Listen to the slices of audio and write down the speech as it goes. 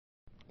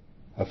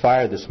A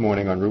fire this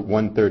morning on Route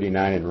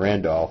 139 in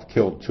Randolph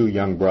killed two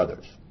young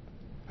brothers.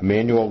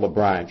 Emmanuel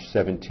Labranche,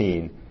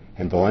 17,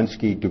 and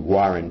Valensky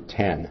Duguaran,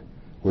 10,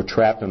 were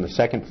trapped on the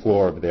second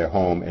floor of their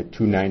home at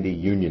 290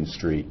 Union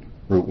Street,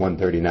 Route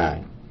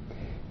 139.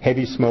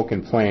 Heavy smoke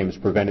and flames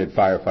prevented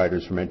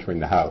firefighters from entering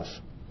the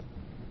house.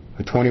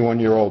 A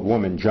 21-year-old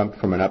woman jumped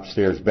from an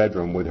upstairs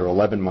bedroom with her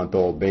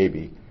 11-month-old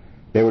baby.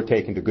 They were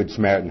taken to Good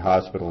Samaritan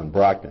Hospital in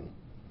Brockton.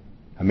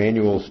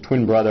 Emmanuel's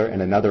twin brother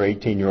and another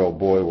 18-year-old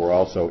boy were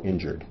also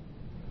injured.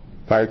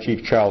 Fire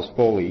Chief Charles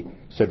Foley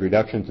said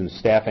reductions in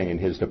staffing in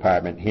his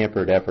department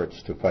hampered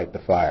efforts to fight the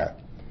fire.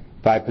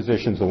 5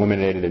 positions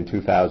eliminated in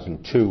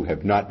 2002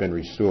 have not been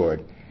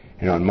restored,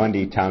 and on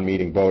Monday, town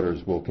meeting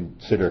voters will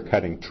consider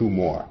cutting 2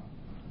 more.